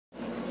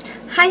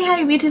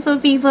Hi beautiful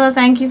people,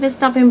 thank you for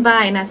stopping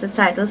by, and as the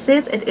title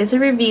says, it is a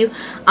review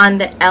on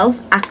the e.l.f.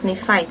 Acne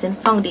Fighting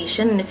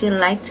Foundation. And if you'd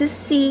like to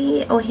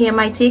see or hear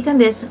my take on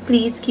this,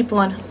 please keep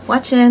on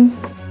watching.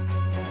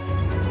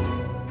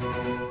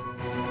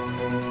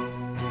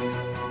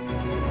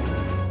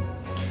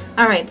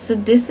 Alright, so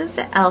this is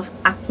the e.l.f.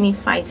 Acne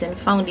Fighting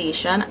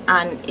Foundation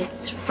and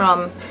it's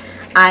from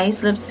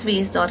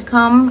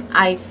eyeslipsface.com.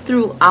 I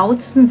threw out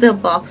the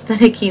box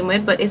that it came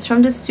with, but it's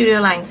from the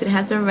studio line, so it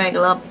has a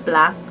regular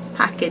black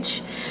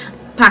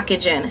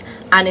packaging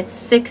and it's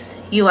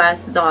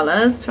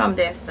 $6 from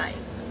their site.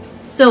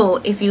 So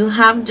if you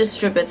have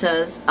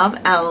distributors of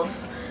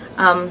e.l.f.,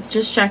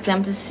 just check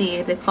them to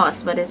see the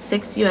cost, but it's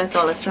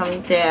 $6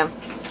 from their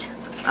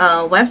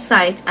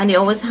website, and they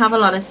always have a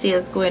lot of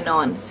sales going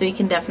on, so you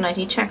can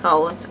definitely check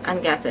out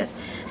and get it.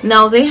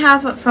 Now they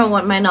have, from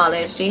what my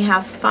knowledge, they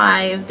have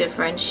 5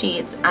 different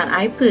shades, and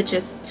I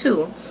purchased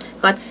 2.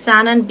 Got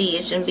sand and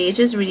beige, and beige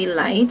is really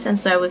light, and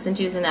so I wasn't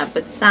using that,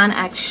 but sand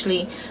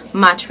actually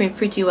matched me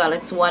pretty well.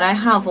 It's what I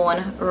have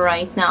on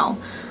right now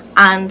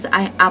and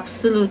I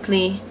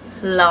absolutely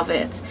love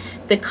it.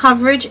 The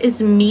coverage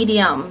is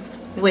medium,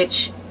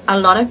 which a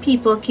lot of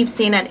people keep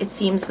saying that it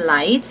seems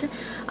light,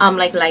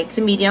 like light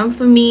to medium.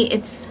 For me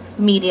it's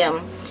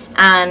medium,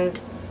 and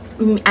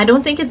I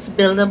don't think it's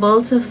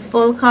buildable to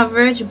full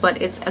coverage,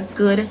 but it's a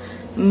good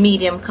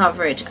medium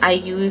coverage. I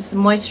use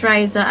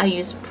moisturizer, I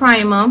use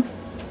primer,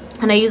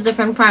 and I use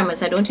different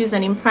primers. I don't use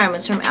any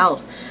primers from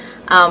e.l.f.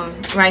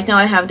 Right now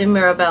I have the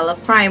Mirabella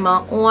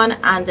primer on,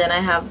 and then I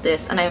have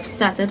this, and I've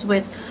set it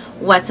with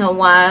Wet n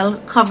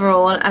Wild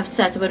coverall. I've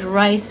set it with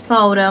rice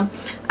powder.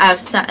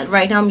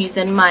 Right now I'm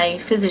using my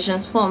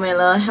Physicians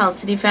Formula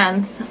Healthy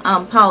Defense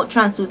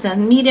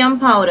translucent medium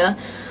powder,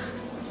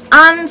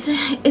 and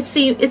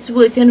it's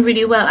working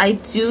really well. I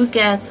do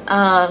get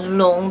a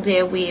long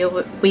day wear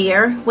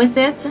with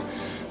it.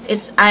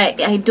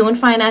 I don't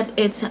find that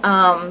it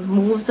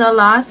moves a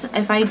lot.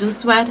 If I do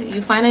sweat,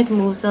 you find it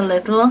moves a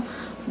little,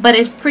 but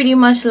it pretty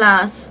much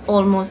lasts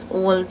almost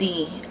all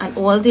day, and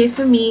all day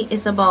for me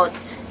is about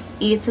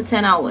 8 to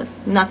 10 hours,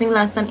 nothing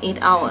less than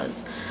 8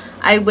 hours.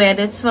 I wear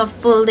this for a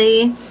full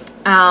day.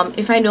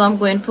 If I know I'm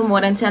going for more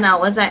than 10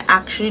 hours, I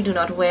actually do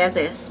not wear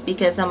this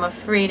because I'm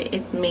afraid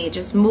it may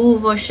just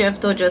move or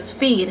shift or just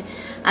fade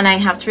and I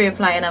have to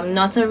reapply, and I'm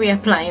not a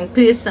reapplying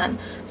person.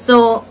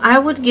 So I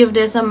would give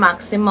this a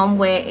maximum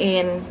wear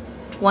in,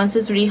 once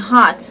it's really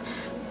hot,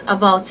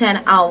 about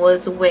 10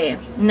 hours wear.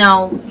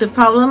 Now the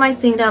problem I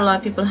think that a lot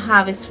of people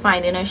have is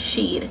finding a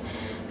shade.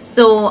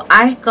 So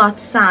I got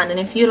sand, and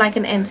if you like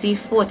an NC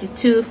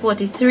 42,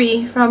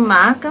 43 from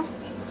MAC,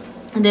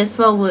 this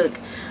will work.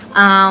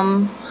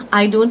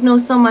 I don't know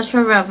so much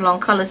for Revlon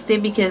Color Stay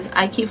because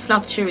I keep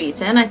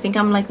fluctuating. I think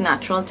I'm like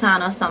natural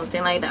tan or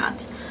something like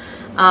that,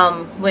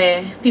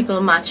 where people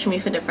match me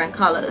for different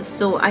colors.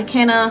 So I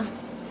kind of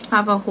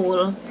have a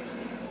whole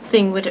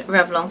thing with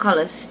Revlon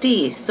Color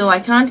Stay, so I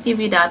can't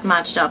give you that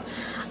matched up,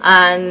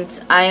 and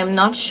I am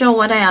not sure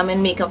what I am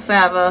in Makeup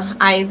Forever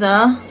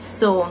either,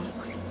 so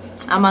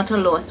I'm at a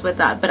loss with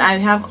that. But I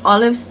have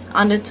olives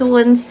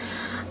undertones.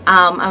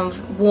 I'm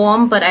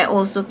warm, but I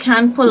also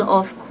can pull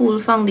off cool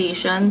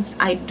foundations.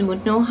 I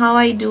don't know how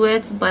I do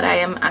it, but I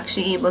am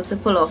actually able to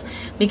pull off,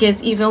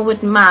 because even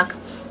with MAC,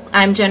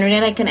 I'm generally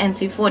like an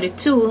NC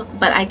 42,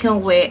 but I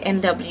can wear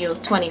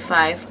NW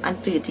 25 and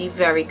 30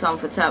 very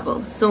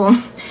comfortable. So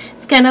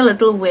it's kind of a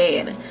little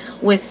weird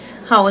with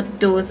how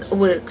those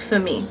work for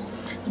me.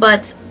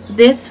 But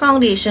this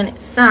foundation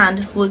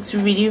sand works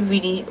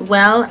really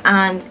well,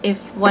 and if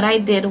what I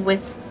did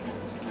with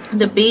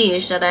the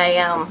beige that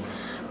I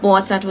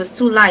bought that was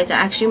too light, I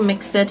actually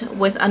mixed it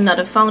with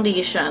another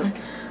foundation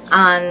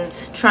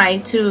and try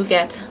to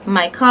get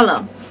my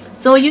color.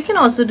 So you can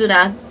also do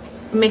that,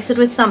 mix it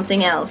with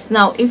something else.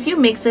 Now if you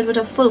mix it with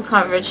a full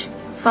coverage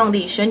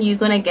foundation, you're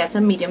gonna get a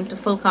medium to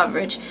full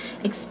coverage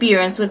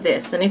experience with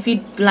this. And if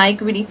you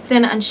like really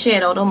thin and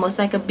shade out, almost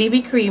like a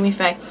BB cream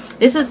effect,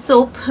 this is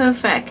so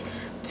perfect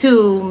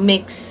to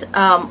mix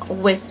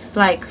with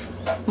like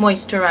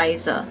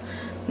moisturizer.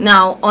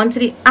 Now onto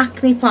the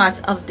acne part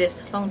of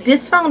this foundation.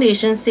 This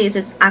foundation says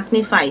it's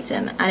acne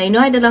fighting, and I know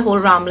I did a whole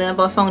rambling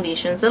about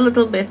foundations a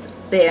little bit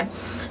there,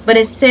 but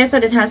it says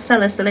that it has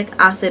salicylic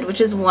acid,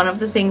 which is one of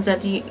the things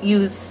that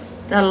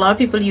a lot of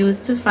people use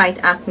to fight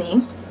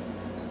acne,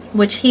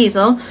 witch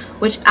hazel,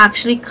 which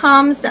actually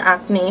calms the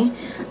acne,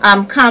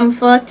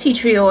 camphor, tea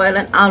tree oil,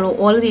 and aloe.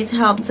 All of these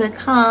help to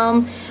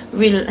calm,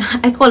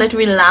 I call it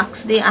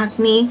relax the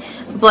acne,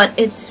 but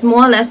it's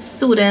more or less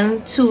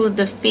soothing to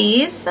the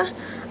face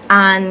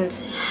and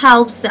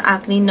helps the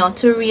acne not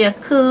to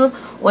reoccur,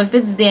 or if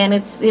it's there and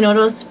it's, you know,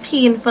 those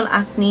painful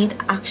acne, it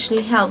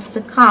actually helps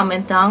to calm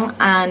it down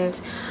and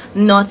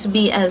not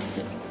be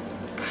as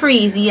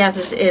crazy as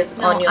it is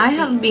on your face. I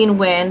have been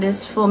wearing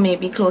this for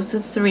maybe close to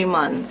 3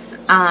 months,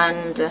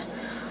 and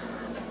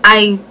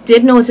I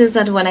did notice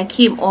that when I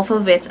came off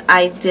of it,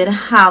 I did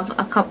have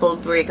a couple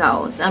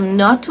breakouts. I'm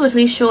not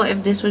totally sure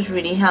if this was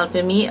really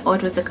helping me or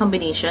it was a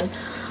combination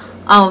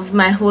of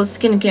my whole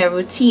skincare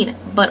routine.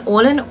 But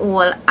all in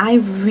all, I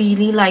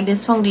really like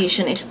this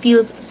foundation. It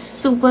feels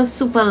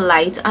super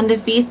light on the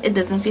face. It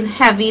doesn't feel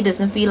heavy, it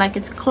doesn't feel like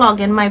it's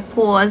clogging my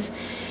pores,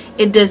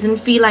 it doesn't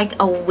feel like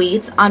a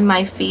weight on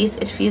my face.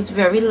 It feels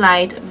very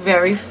light,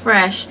 very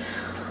fresh,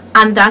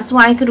 and that's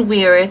why I could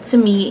wear it. To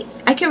me,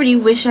 I can really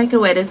wish I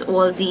could wear this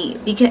all day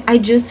because I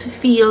just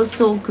feel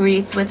so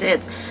great with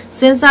it.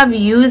 Since I've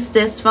used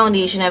this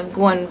foundation, I've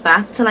gone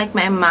back to like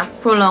my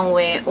MAC Pro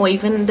Longwear, or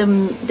even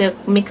the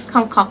mixed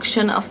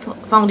concoction of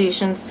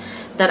foundations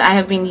that I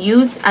have been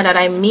used that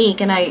I make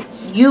and I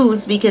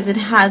use, because it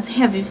has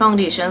heavy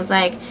foundations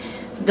like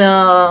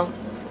the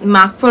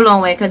MAC Pro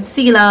Longwear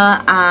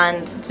concealer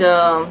and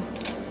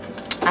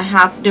I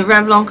have the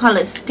Revlon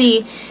Color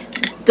Stay.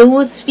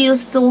 Those feel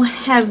so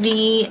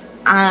heavy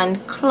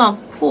and clog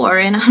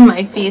pouring on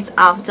my face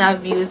after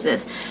I've used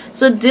this.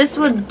 So this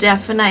would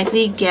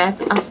definitely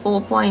get a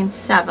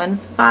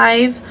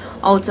 4.75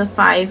 out of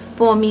 5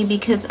 for me,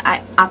 because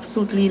I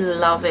absolutely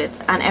love it,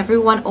 and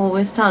everyone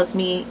always tells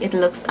me it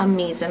looks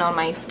amazing on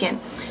my skin.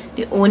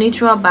 The only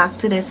drawback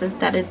to this is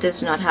that it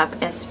does not have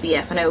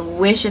SPF, and I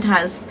wish it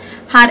had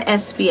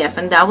SPF,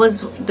 and that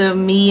was the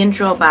main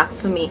drawback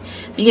for me,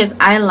 because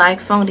I like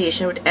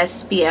foundation with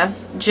SPF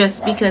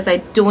just because I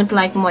don't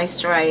like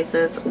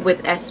moisturizers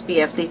with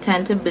SPF. They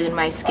tend to burn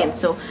my skin,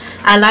 so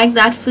I like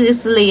that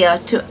first layer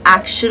to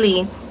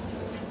actually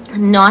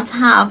not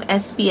have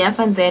SPF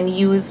and then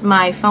use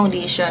my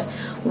foundation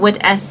with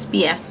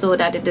SPF so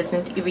that it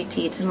doesn't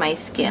irritate my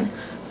skin.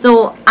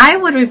 So I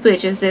would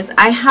repurchase this.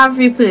 I have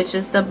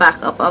repurchased the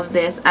backup of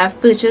this.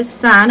 I've purchased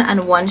sand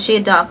and one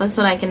shade darker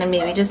so that I can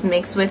maybe just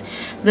mix with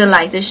the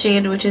lighter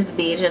shade, which is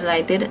beige, as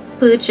I did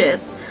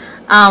purchase.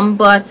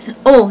 But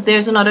oh,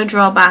 there's another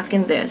drawback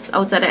in this.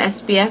 Outside of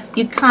SPF,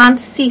 you can't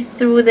see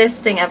through this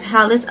thing. I've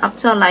held it up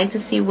to a light to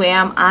see where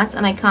I'm at,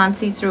 and I can't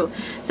see through.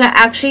 So I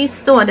actually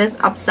store this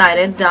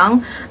upside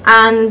down,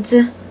 and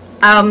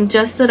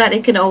just so that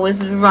it can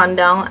always run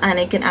down and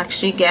it can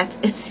actually get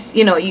its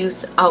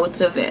use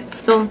out of it.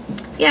 So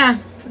yeah,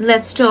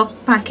 let's talk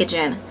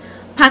packaging.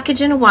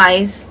 Packaging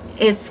wise,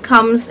 it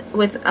comes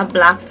with a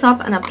black top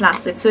and a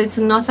plastic, so it's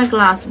not a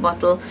glass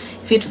bottle.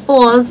 If it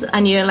falls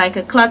and you're like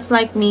a klutz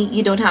like me,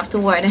 you don't have to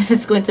worry that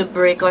it's going to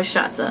break or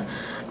shatter.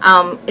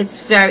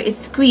 It's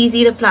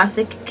squeezy, the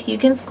plastic, you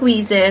can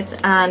squeeze it,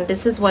 and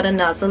this is what a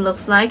nozzle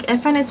looks like. I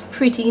find it's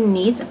pretty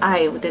neat.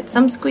 I did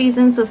some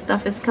squeezing, so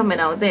stuff is coming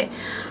out there.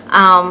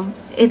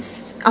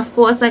 It's, of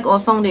course, like all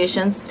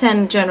foundations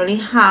generally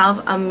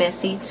have a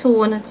messy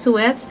tone to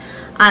it,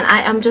 and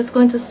I am just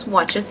going to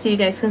swatch it so you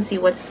guys can see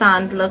what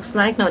sand looks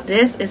like. Now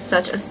this is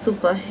such a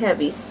super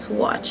heavy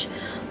swatch,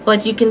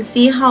 but you can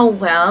see how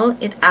well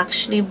it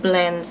actually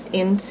blends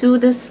into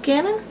the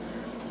skin.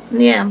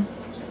 Yeah,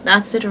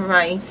 that's it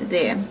right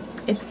there.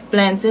 It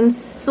blends in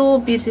so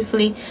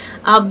beautifully,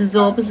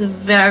 absorbs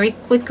very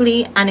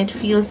quickly, and it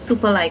feels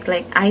super light.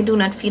 Like I do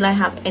not feel I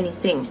have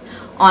anything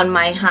on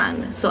my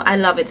hand, so I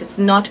love it. It's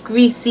not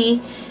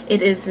greasy,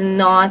 it is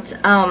not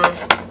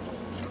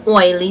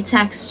oily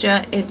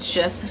texture, it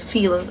just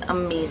feels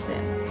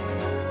amazing.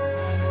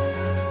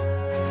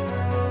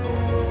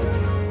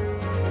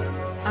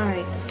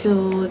 Alright,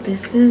 so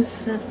this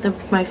is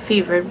my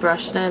favorite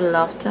brush that I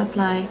love to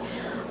apply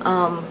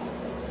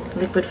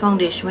liquid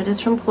foundation, which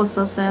is from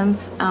Coastal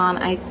Scents, and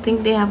I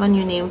think they have a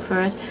new name for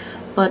it,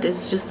 but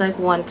it's just like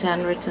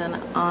 110 written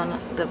on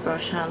the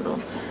brush handle.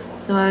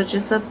 So I'll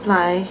just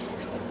apply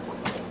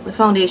the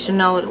foundation.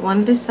 Now one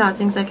of the sad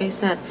things, like I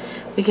said,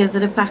 because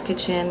of the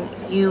packaging,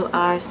 you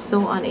are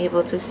so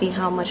unable to see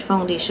how much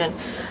foundation.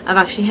 I've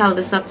actually held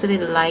this up to the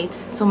light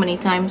so many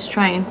times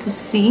trying to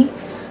see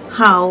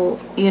how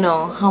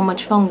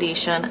much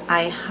foundation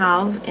I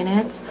have in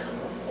it,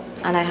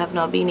 and I have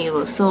not been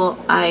able. So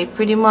I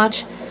pretty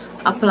much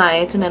apply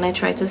it and then I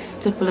try to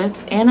stipple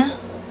it in.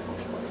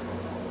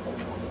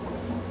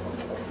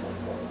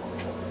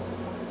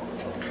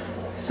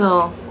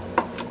 So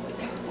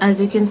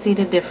as you can see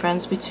the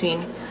difference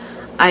between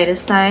either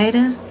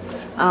side.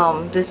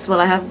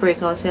 I have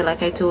breakouts here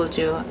like I told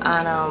you,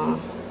 and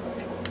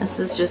this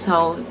is just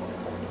how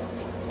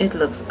it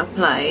looks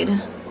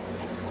applied,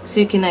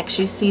 so you can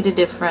actually see the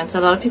difference. A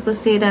lot of people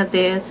say that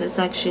this is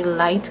actually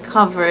light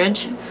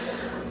coverage.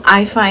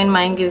 I find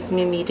mine gives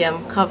me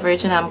medium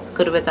coverage, and I'm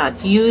good with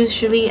that.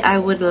 Usually I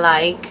would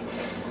like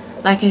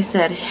I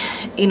said,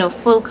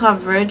 full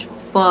coverage,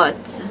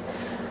 but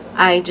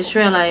I just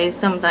realized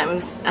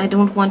sometimes I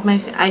don't want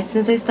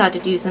since I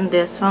started using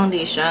this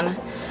foundation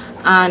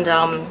and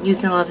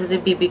using a lot of the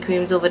BB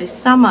creams over the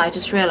summer, I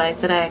just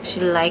realized that I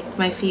actually like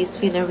my face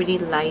feeling really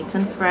light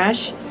and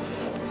fresh.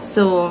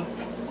 So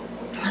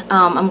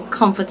I'm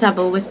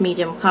comfortable with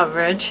medium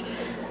coverage,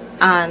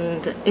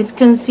 and it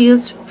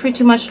conceals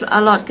pretty much a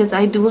lot because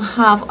I do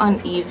have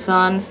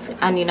unevens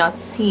and you're not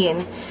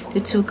seeing the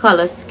two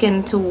colors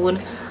skin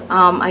tone.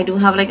 I do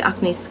have like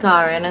acne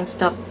scarring and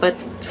stuff, but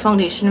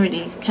foundation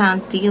really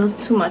can't deal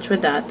too much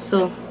with that.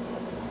 So,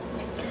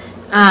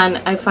 and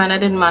I find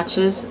that it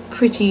matches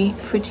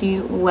pretty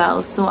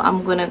well, so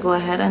I'm gonna go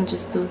ahead and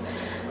just do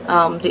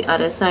the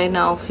other side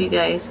now for you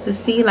guys to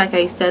see. Like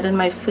I said in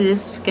my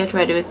first Get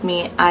Ready With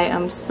Me, I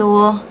am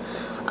so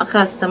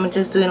accustomed to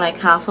just doing like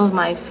half of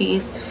my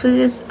face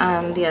first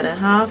and the other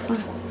half.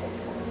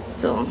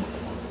 So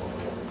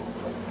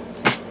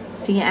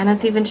see, I'm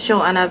not even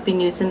sure, and I've been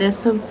using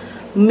this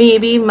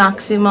maybe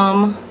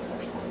maximum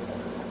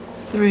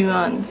 3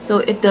 months, so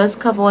it does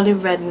cover all the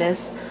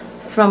redness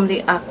from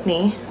the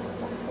acne.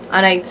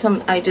 And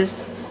I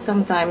just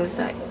sometimes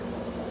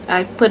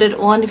I put it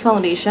on the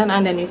foundation,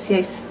 and then you see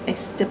I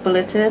stipple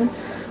it in,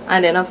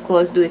 and then of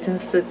course do it in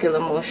circular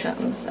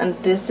motions. And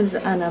this is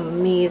an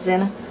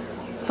amazing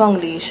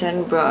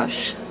foundation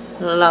brush.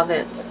 Love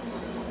it.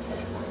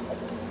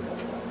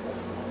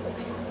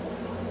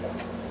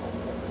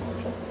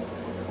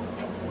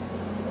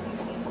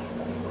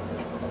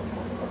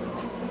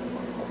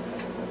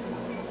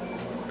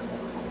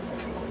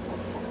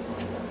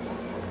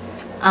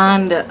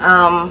 And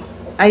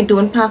I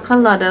don't pack a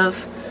lot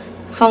of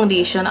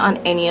foundation on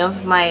any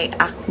of my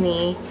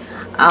acne,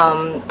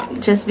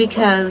 just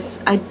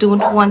because I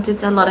don't want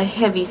it a lot of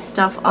heavy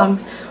stuff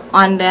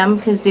on them,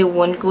 because they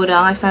won't go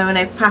down. I find when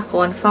I pack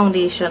on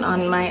foundation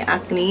on my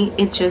acne,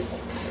 it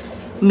just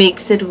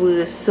makes it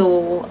worse.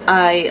 So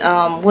I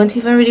won't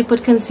even really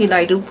put concealer.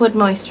 I do put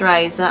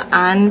moisturizer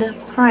and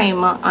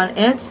primer on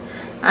it,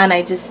 and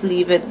I just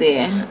leave it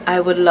there.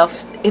 I would love,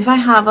 if I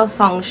have a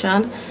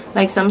function,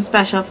 like some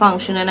special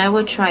function, and I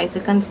would try to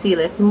conceal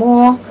it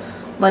more,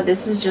 but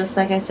this is just,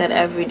 like I said,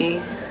 every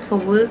day for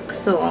work,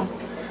 so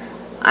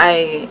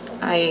I'm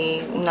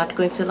not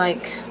going to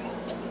like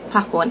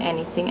pack on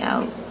anything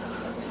else.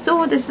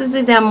 So this is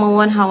the demo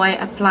on how I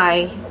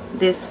apply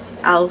this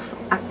e.l.f.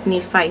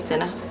 Acne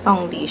Fighting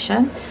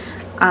foundation,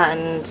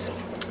 and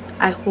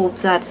I hope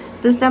that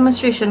this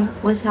demonstration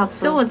was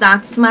helpful. So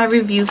that's my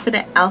review for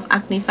the e.l.f.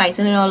 Acne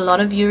Fighting. You know, a lot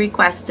of you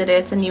requested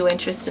it and you were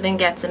interested in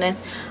getting it.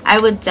 I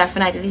would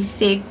definitely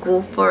say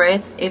go for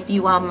it. If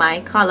you are my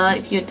color,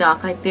 if you're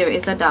darker, there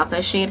is a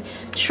darker shade,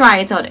 try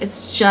it out.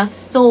 It's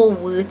just so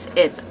worth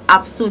it.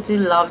 Absolutely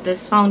love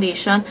this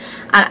foundation,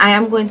 and I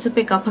am going to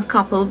pick up a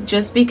couple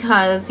just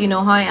because you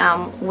know how I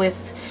am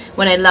with,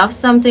 when I love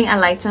something I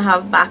like to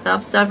have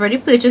backup. So I've already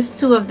purchased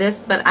 2 of this,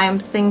 but I'm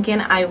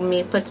thinking I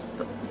may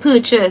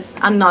purchase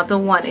another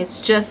one. It's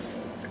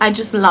just, I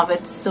just love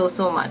it so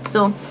much.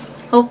 So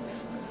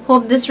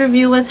hope this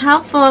review was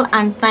helpful,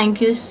 and thank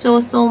you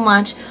so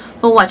much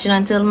for watching.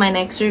 Until my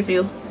next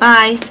review,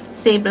 bye,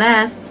 stay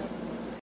blessed.